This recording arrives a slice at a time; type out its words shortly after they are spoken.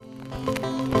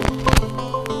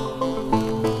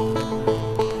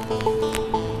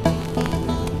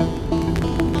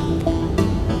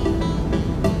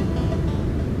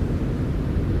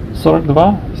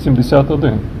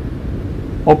42.71.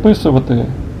 Описувати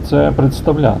 – це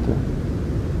представляти.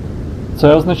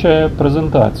 Це означає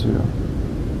презентацію.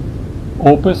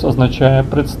 Опис означає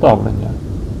представлення.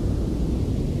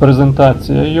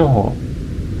 Презентація його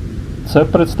 – це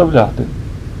представляти.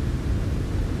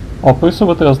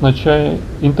 Описувати означає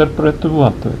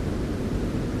інтерпретувати.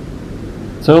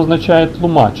 Це означає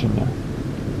тлумачення.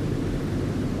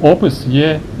 Опис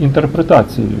є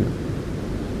інтерпретацією.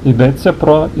 Йдеться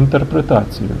про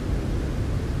інтерпретацію.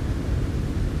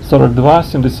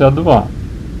 42.72.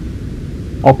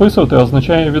 Описувати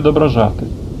означає відображати.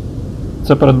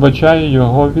 Це передбачає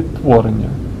його відтворення.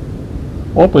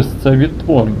 Опис – це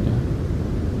відтворення.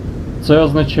 Це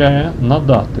означає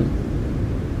надати.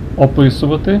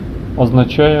 Описувати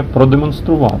означає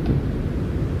продемонструвати.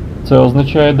 Це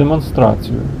означає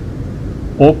демонстрацію.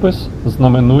 Опис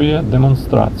знаменує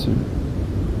демонстрацію.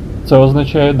 Це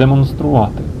означає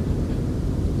демонструвати.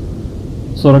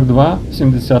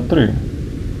 42.73.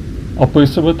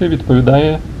 Описувати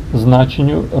відповідає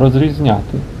значенню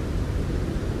розрізняти.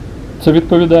 Це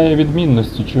відповідає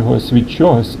відмінності чогось від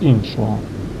чогось іншого.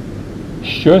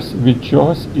 Щось від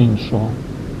чогось іншого.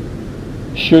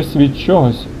 Щось від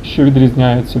чогось, що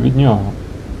відрізняється від нього.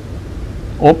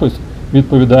 Опис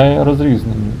відповідає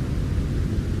розрізненню.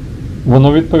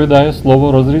 Воно відповідає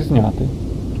слову розрізняти.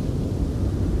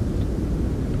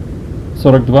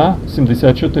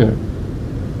 42.74.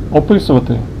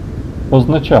 Описувати –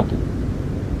 позначати.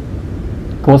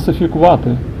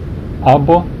 Класифікувати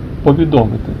або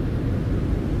повідомити.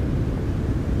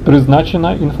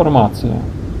 Призначена інформація.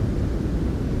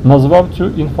 Назвав цю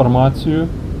інформацію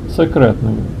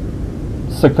секретною.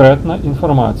 Секретна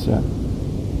інформація.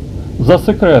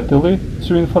 Засекретили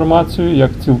цю інформацію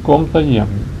як цілком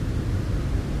таємну.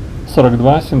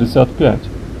 42.75.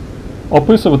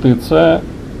 Описувати – це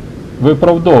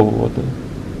виправдовувати,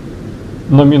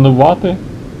 номінувати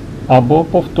або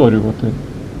повторювати.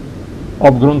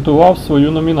 Обґрунтував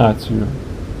свою номінацію.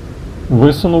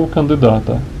 Висунув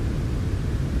кандидата.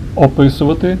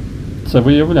 Описувати – це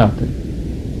виявляти.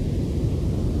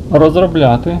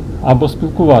 Розробляти або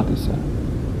спілкуватися.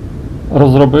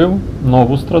 Розробив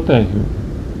нову стратегію.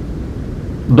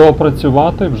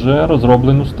 Доопрацювати вже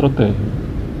розроблену стратегію.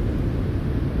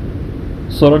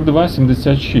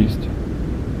 42.76.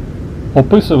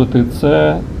 Описувати –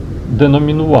 це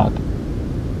деномінувати.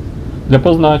 Для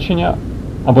позначення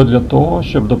або для того,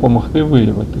 щоб допомогти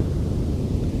виявити.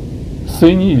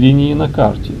 Сині лінії на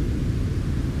карті.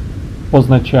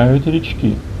 Позначають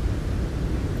річки.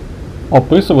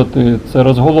 Описувати – це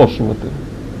розголошувати.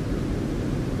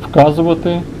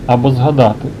 Вказувати або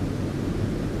згадати.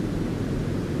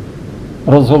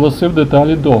 Розголосив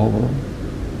деталі договору.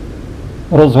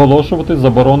 Розголошувати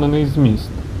заборонений зміст.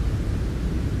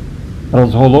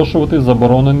 Розголошувати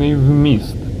заборонений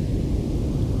вміст.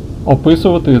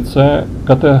 Описувати – це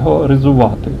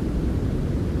категоризувати.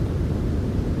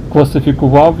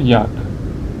 Класифікував як.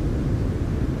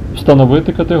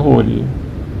 Встановити категорії.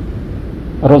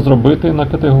 Розробити на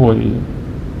категорії.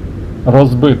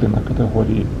 Розбити на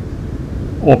категорії.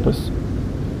 Опис.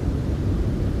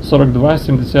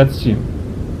 42.77.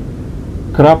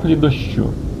 Краплі дощу.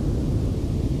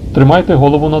 Тримайте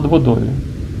голову над водою.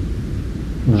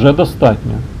 Вже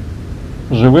достатньо.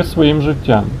 Живи своїм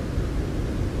життям.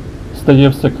 Стає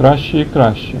все краще і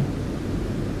краще.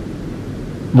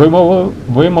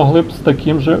 Ви могли б з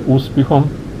таким же успіхом.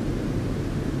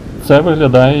 Це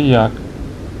виглядає як.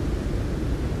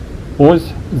 Ось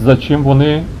за чим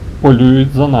вони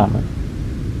полюють за нами.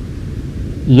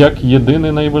 Як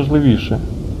єдине найважливіше.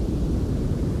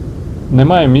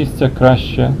 Немає місця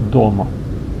краще дома.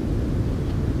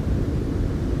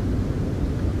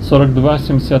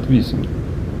 42.78.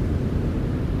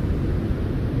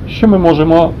 Що ми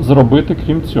можемо зробити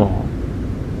крім цього?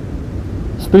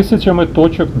 З тисячами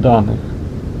точок даних,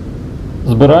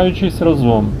 збираючись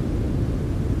разом,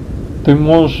 ти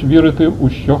можеш вірити у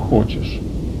що хочеш.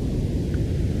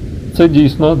 Це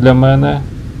дійсно для мене,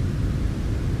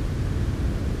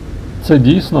 це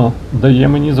дійсно дає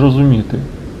мені зрозуміти.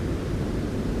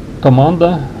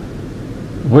 Команда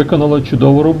виконала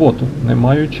чудову роботу, не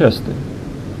маю чести.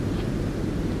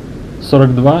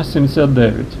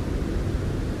 42.79.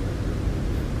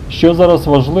 Що зараз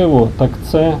важливо, так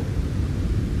це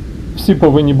всі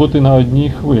повинні бути на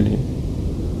одній хвилі.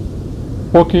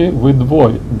 Поки ви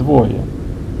двоє.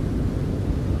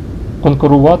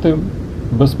 Конкурувати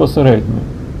безпосередньо.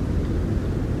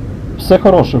 Все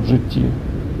хороше в житті.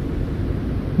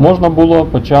 Можна було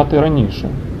почати раніше.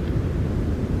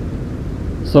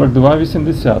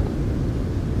 42.80.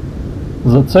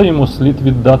 За це йому слід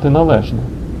віддати належне.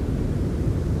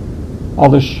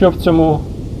 Але що в цьому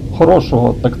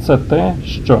хорошого, так це те,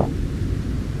 що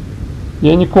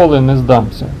я ніколи не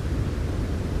здамся.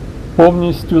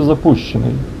 Повністю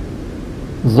запущений.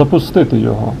 Запустити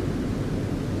його.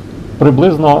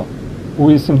 Приблизно у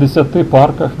 80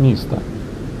 парках міста.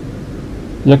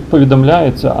 Як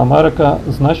повідомляється, Америка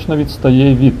значно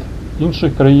відстає від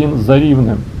інших країн за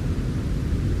рівнем.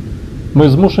 Ми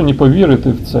змушені повірити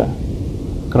в це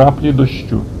краплі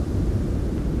дощу.